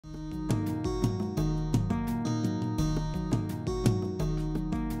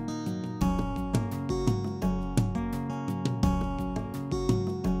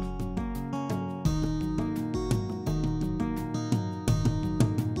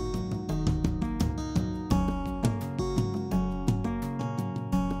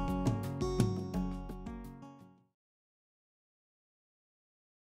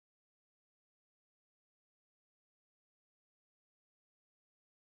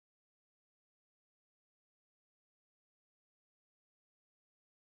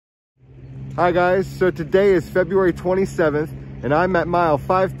Hi guys, so today is February 27th and I'm at mile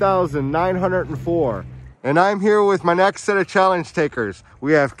 5,904 and I'm here with my next set of challenge takers.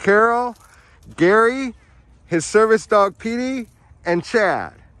 We have Carol, Gary, his service dog Petey, and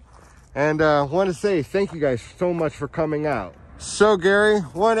Chad. And I want to say thank you guys so much for coming out. So Gary,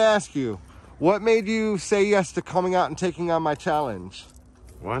 I want to ask you, what made you say yes to coming out and taking on my challenge?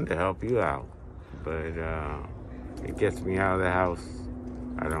 Wanted to help you out, but it gets me out of the house.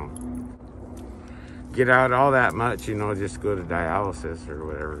 I don't get out all that much, you know, just go to dialysis or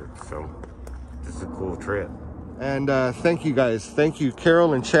whatever. So this is a cool trip. And thank you guys. Thank you,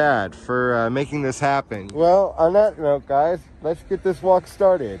 Carol and Chad, for making this happen. Well, on that note, guys, let's get this walk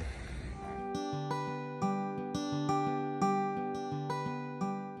started.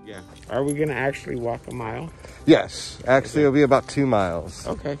 Yeah. Are we gonna actually walk a mile? Yes, actually it'll be about 2 miles.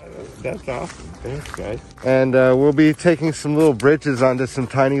 Okay, that's awesome. Thanks, guys. And we'll be taking some little bridges onto some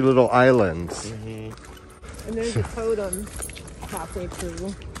tiny little islands. And there's a totem halfway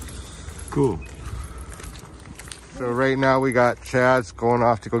through. Cool. So right now we got Chad's going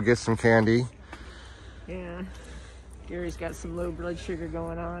off to go get some candy. Yeah. Gary's got some low blood sugar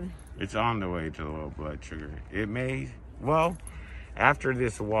going on. It's on the way to low blood sugar. It may, well, after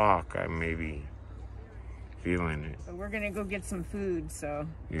this walk, I may be feeling it. So we're gonna go get some food, so.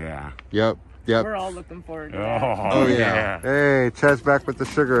 Yeah. Yep. We're all looking forward to that. Oh yeah. Hey, Chad's back with the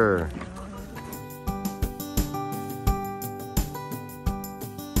sugar.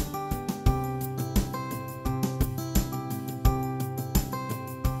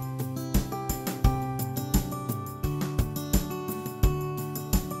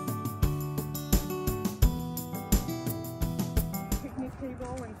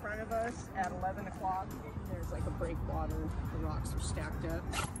 Table in front of us at 11 o'clock. There's like a breakwater. The rocks are stacked up.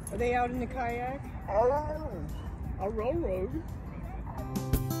 Are they out in the kayak? A railroad.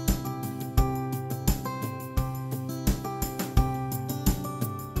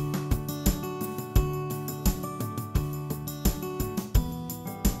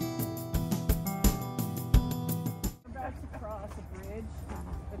 We're about to cross a bridge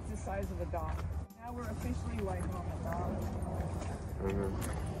that's the size of a dock. Now we're officially like on a dock.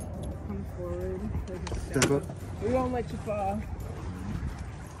 Come forward. Step up. We won't let you fall.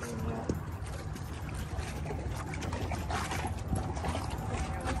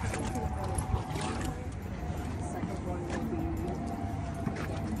 Second one will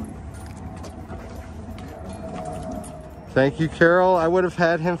be. Thank you, Carol. I would have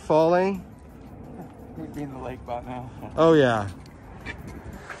had him falling. We'd be in the lake by now. Oh yeah.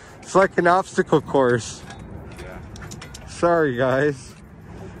 It's like an obstacle course. Sorry guys.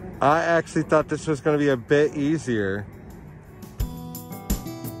 I actually thought this was going to be a bit easier.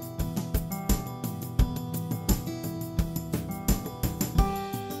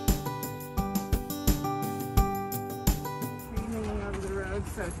 Hanging over the road,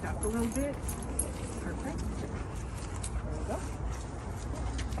 so stop a little bit. Perfect. There we go.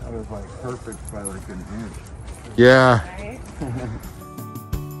 That was like perfect by like an inch. Yeah. Right.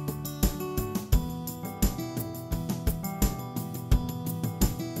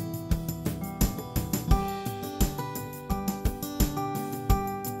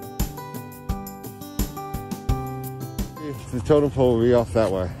 The totem pole will be off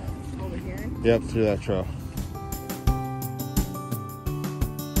that way. Over here. Yep, through that trail.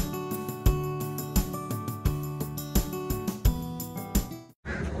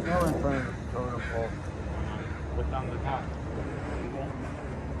 Go in front of the totem pole. What's on the top?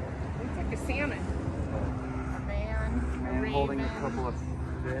 Looks like a salmon. A man, a raven. Holding a couple of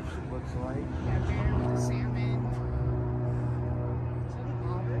fish, it looks like. Yeah, man with a salmon. Is that an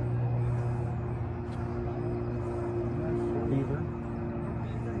otter? Beaver.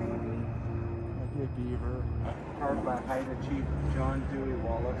 Beaver, maybe. Might be a beaver. Carved by Haida Chief John Dewey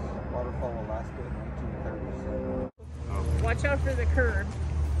Wallace, Waterfall, Alaska, 1937. Watch out for the curb.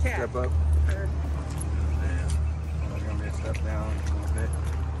 Chad. Step up. Curb. I'm going to step down a little bit.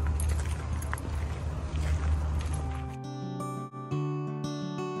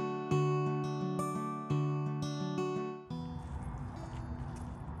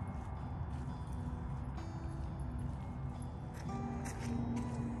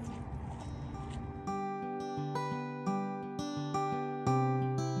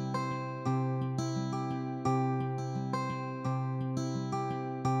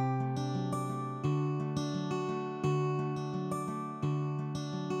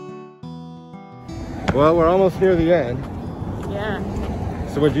 Well, we're almost near the end. Yeah,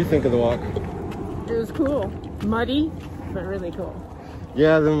 So what'd you think of the walk? it was cool. Muddy, but really cool.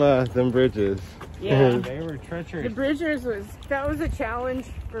 Yeah, them bridges. Yeah. They were treacherous. The Bridgers was a challenge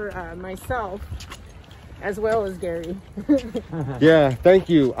for myself as well as Gary. Yeah, thank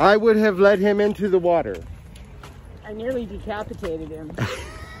you. I would have let him into the water. I nearly decapitated him.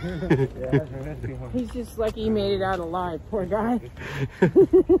 Yeah, He's just lucky he made it out alive, poor guy.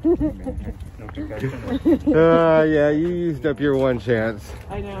 Yeah, you used up your one chance.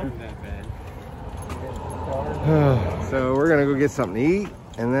 I know. So we're gonna go get something to eat,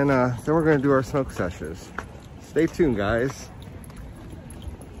 and then we're gonna do our smoke sessions. Stay tuned, guys.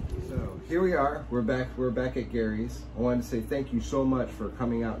 So here we are. We're back at Gary's. I wanted to say thank you so much for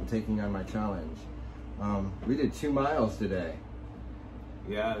coming out and taking on my challenge. We did 2 miles today.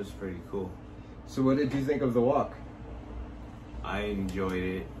 Yeah, it was pretty cool. So what did you think of the walk? I enjoyed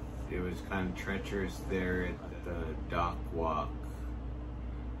it. It was kind of treacherous there at the dock walk,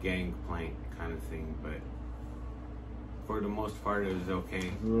 gangplank kind of thing, but for the most part it was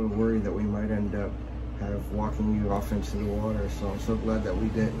okay. I was a little worried that we might end up walking you off into the water, so I'm so glad that we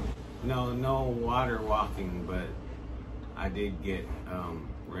didn't. No water walking, but I did get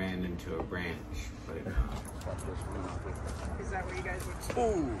ran into a branch, but Is that what you guys would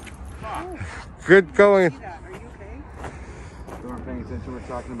Good going. see that? Are you okay? You weren't paying attention. We're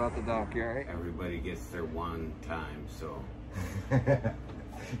talking about the dock, right? everybody gets their one time, so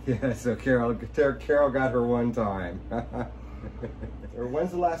Yeah, so Carol got her one time.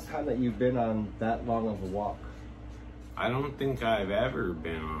 When's the last time that you've been on that long of a walk? I don't think I've ever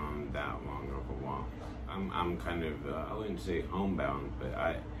been on that long of a walk. I'm kind of I wouldn't say homebound, but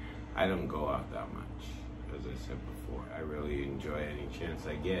I don't go out that much. As I said before, I really enjoy any chance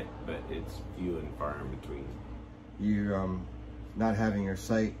I get, but it's few and far in between. You not having your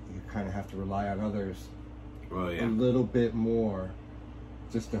sight, you kind of have to rely on others Well, a yeah. little bit more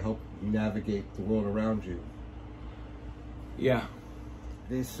just to help navigate the world around you. Yeah.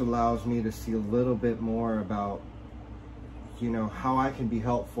 This allows me to see a little bit more about, you know, how I can be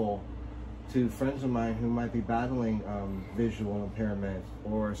helpful to friends of mine who might be battling visual impairment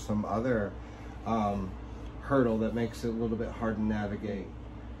or some other hurdle that makes it a little bit hard to navigate.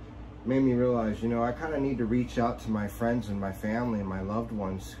 Made me realize, you know, I kind of need to reach out to my friends and my family and my loved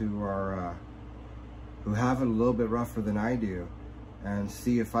ones who are who have it a little bit rougher than I do, and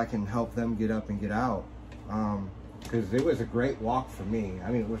see if I can help them get up and get out. Because it was a great walk for me.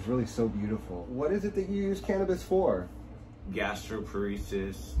 I mean, it was really so beautiful. What is it that you use cannabis for?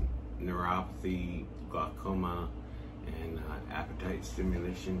 Gastroparesis, neuropathy, glaucoma, and appetite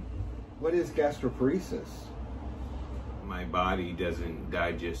stimulation. What is gastroparesis? My body doesn't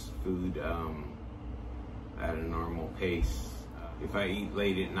digest food at a normal pace. If I eat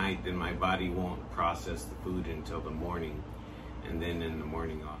late at night, then my body won't process the food until the morning, and then in the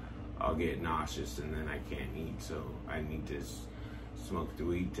morning I'll get nauseous and then I can't eat. So I need to smoke the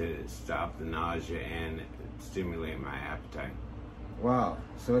weed to stop the nausea and stimulate my appetite. Wow,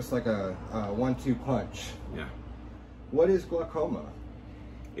 so it's like a 1-2 punch. Yeah. What is glaucoma?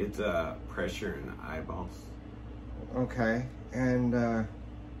 It's pressure in the eyeballs. Okay, and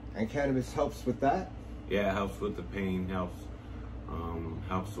cannabis helps with that? Yeah, it helps with the pain, helps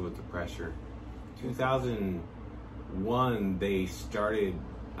with the pressure. 2001, they started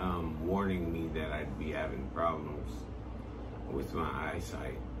warning me that I'd be having problems with my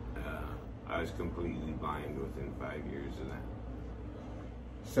eyesight. I was completely blind within 5 years of that.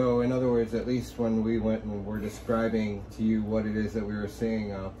 So in other words, at least when we went and were describing to you what it is that we were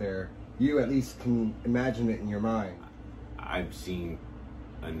seeing out there, you at least can imagine it in your mind. I've seen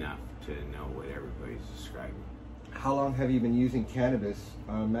enough to know what everybody's describing. How long have you been using cannabis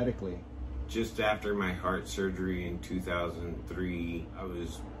medically? Just after my heart surgery in 2003, I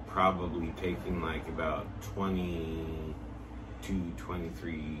was probably taking like about 22,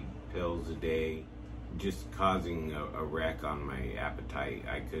 23 pills a day, just causing a wreck on my appetite.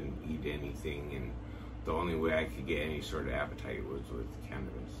 I couldn't eat anything, and the only way I could get any sort of appetite was with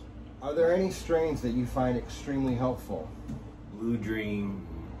cannabis. Are there any strains that you find extremely helpful? Blue Dream,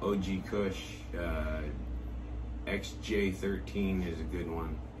 OG Kush, XJ13 is a good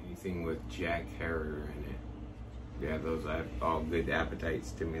one. Anything with Jack Herer in it. Yeah, those are all good appetite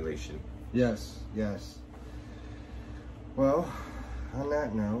stimulation. Yes, yes. Well, on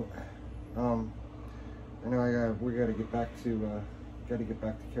that note, I know we got to get back to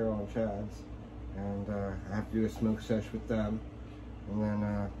Carol and Chad's, and I have to do a smoke sesh with them, and then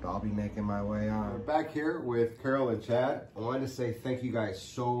I'll be making my way on. We're back here with Carol and Chad. I wanted to say thank you guys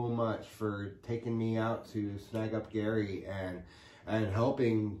so much for taking me out to snag up Gary and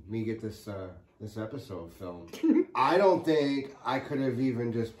helping me get this this episode filmed. I don't think I could have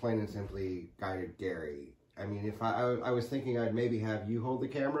even just plain and simply guided Gary I mean, if I was thinking I'd maybe have you hold the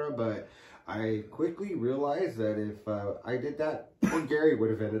camera, but I quickly realized that if I did that, poor Gary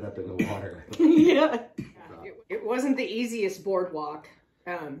would have ended up in the water. Yeah. It wasn't the easiest boardwalk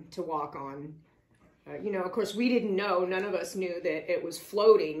to walk on. You know, of course, we didn't know, none of us knew that it was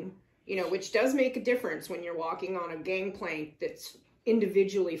floating, you know, which does make a difference when you're walking on a gangplank that's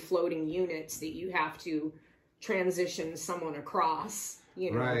individually floating units that you have to transition someone across,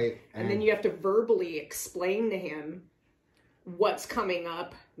 you know. Right. And then you have to verbally explain to him what's coming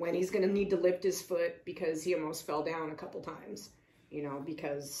up, when he's going to need to lift his foot because he almost fell down a couple times, you know,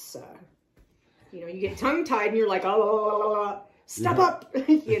 because, you know, you get tongue-tied and you're like, oh, step up,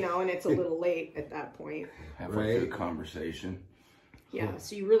 you know, and it's a little late at that point. Have a good conversation. Yeah,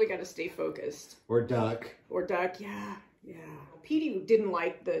 so you really got to stay focused. Or duck. Or duck, yeah. Petey didn't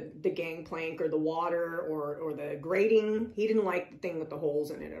like the gangplank or the water or the grating. He didn't like the thing with the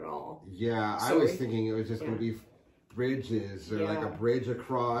holes in it at all. Yeah, so I was thinking it was just going to be bridges, or like a bridge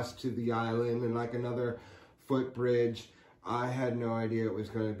across to the island and like another footbridge. I had no idea it was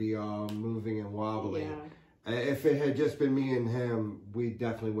going to be all moving and wobbly. Yeah. If it had just been me and him, we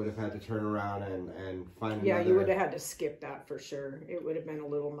definitely would have had to turn around and find another. Yeah, you would have had to skip that for sure. It would have been a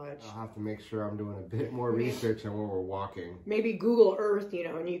little much. I'll have to make sure I'm doing a bit more research on where we're walking. Maybe Google Earth, you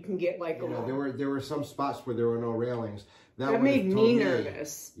know, and you can get like you know, there were some spots where there were no railings. That made me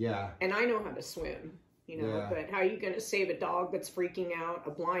nervous. Yeah. And I know how to swim. You know, but how are you going to save a dog that's freaking out, a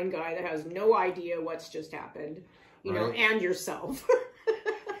blind guy that has no idea what's just happened, you know, and yourself?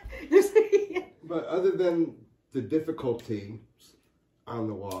 But other than the difficulty on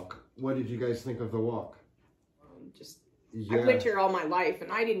the walk, what did you guys think of the walk? I've lived here all my life, and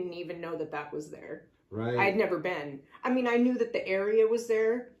I didn't even know that that was there. Right. I had never been. I mean, I knew that the area was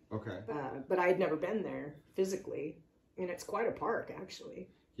there. Okay. But I had never been there physically, and it's quite a park, actually.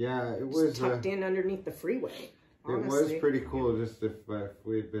 Yeah, it was tucked in underneath the freeway. Honestly. It was pretty cool, just if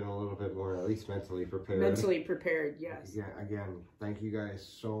we had been a little bit more, at least mentally prepared. Mentally prepared, yes. Yeah, again, thank you guys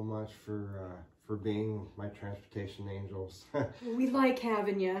so much for being my transportation angels. We like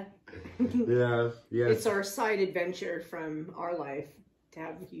having you. Yes. It's our side adventure from our life to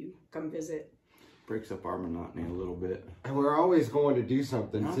have you come visit. Breaks up our monotony a little bit. And we're always going to do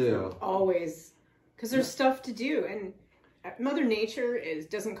something too. Always, because there's stuff to do, and Mother Nature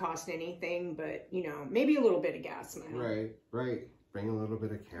doesn't cost anything, but, you know, maybe a little bit of gas money. Right. Bring a little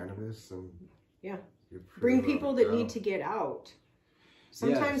bit of cannabis and... Yeah. Bring people that need to get out.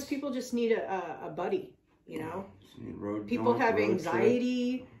 Sometimes people just need a buddy, you know? People have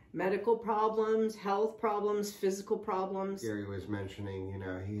anxiety, medical problems, health problems, physical problems. Gary was mentioning, you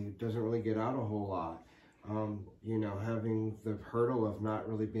know, he doesn't really get out a whole lot. You know, having the hurdle of not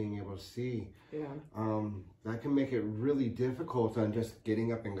really being able to see. Yeah. That can make it really difficult on just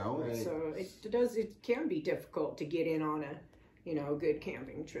getting up and going. So it can be difficult to get in on a, you know, good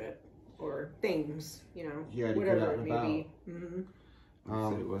camping trip or things, you know, whatever it may be.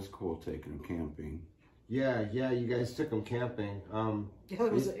 Said it was cool taking them camping. Yeah, you guys took him camping. Yeah,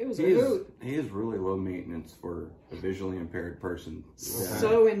 it was a hoot. He is really low maintenance for a visually impaired person.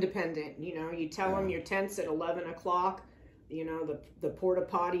 So independent, you know. You tell him your tent's at 11 o'clock. You know, the porta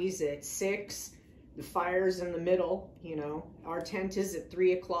potties at 6. The fire's in the middle. You know, our tent is at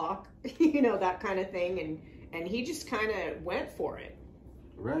 3 o'clock. You know, that kind of thing. And he just kind of went for it.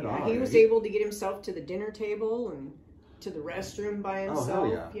 Right on. He was able to get himself to the dinner table and to the restroom by himself. Oh,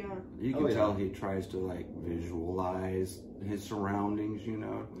 hell yeah. You can tell he tries to like visualize his surroundings, you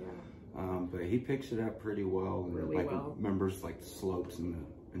know. But he picks it up pretty well. And really well. Remembers like the slopes in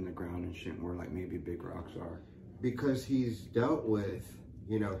the ground and shit where like maybe big rocks are. Because he's dealt with,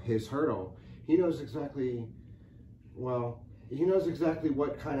 you know, his hurdle. He knows exactly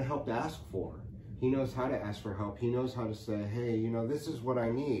what kind of help to ask for. He knows how to ask for help. He knows how to say, hey, you know, this is what I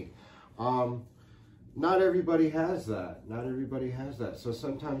need. Not everybody has that. So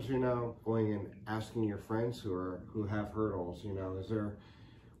sometimes, you know, going and asking your friends who have hurdles, you know,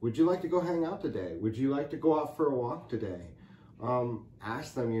 would you like to go hang out today? Would you like to go out for a walk today?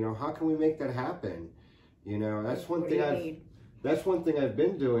 Ask them, you know, how can we make that happen? You know, that's one thing I've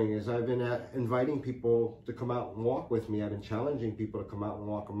been doing is I've been inviting people to come out and walk with me. I've been challenging people to come out and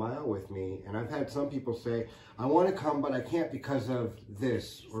walk a mile with me. And I've had some people say, I want to come, but I can't because of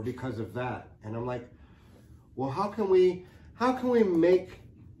this or because of that. And I'm like, well, how can we make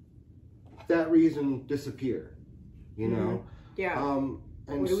that reason disappear? You know? Yeah.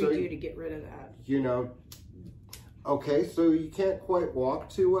 And what do we do to get rid of that? You know, okay, so you can't quite walk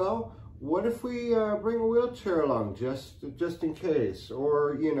too well. What if we bring a wheelchair along just in case?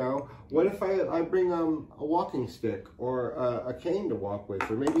 Or, you know, what if I bring a walking stick or a cane to walk with,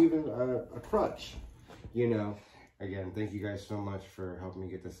 or maybe even a crutch? you know. Again, thank you guys so much for helping me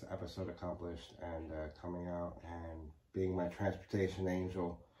get this episode accomplished and coming out and being my transportation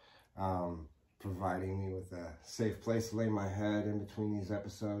angel, providing me with a safe place to lay my head in between these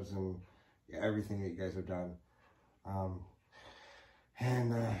episodes and everything that you guys have done.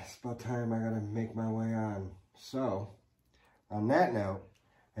 And it's about time I gotta make my way on. So, on that note,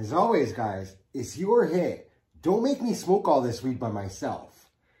 as always, guys, it's your hit. Don't make me smoke all this weed by myself.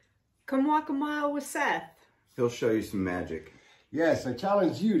 Come walk a mile with Seth. He'll show you some magic. Yes, I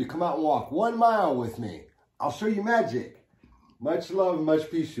challenge you to come out and walk 1 mile with me. I'll show you magic. Much love and much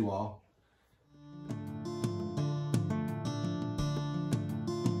peace, you all.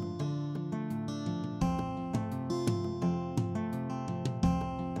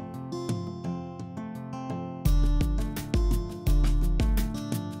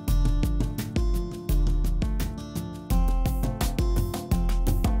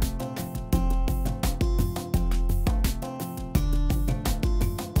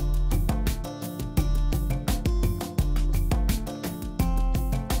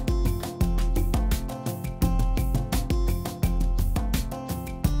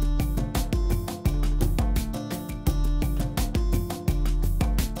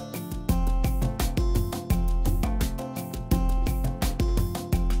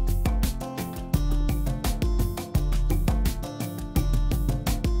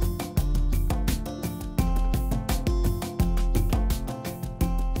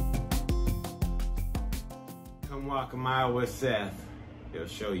 Walk a mile with Seth. He'll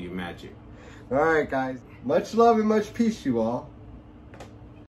show you magic. All right, guys. Much love and much peace, you all.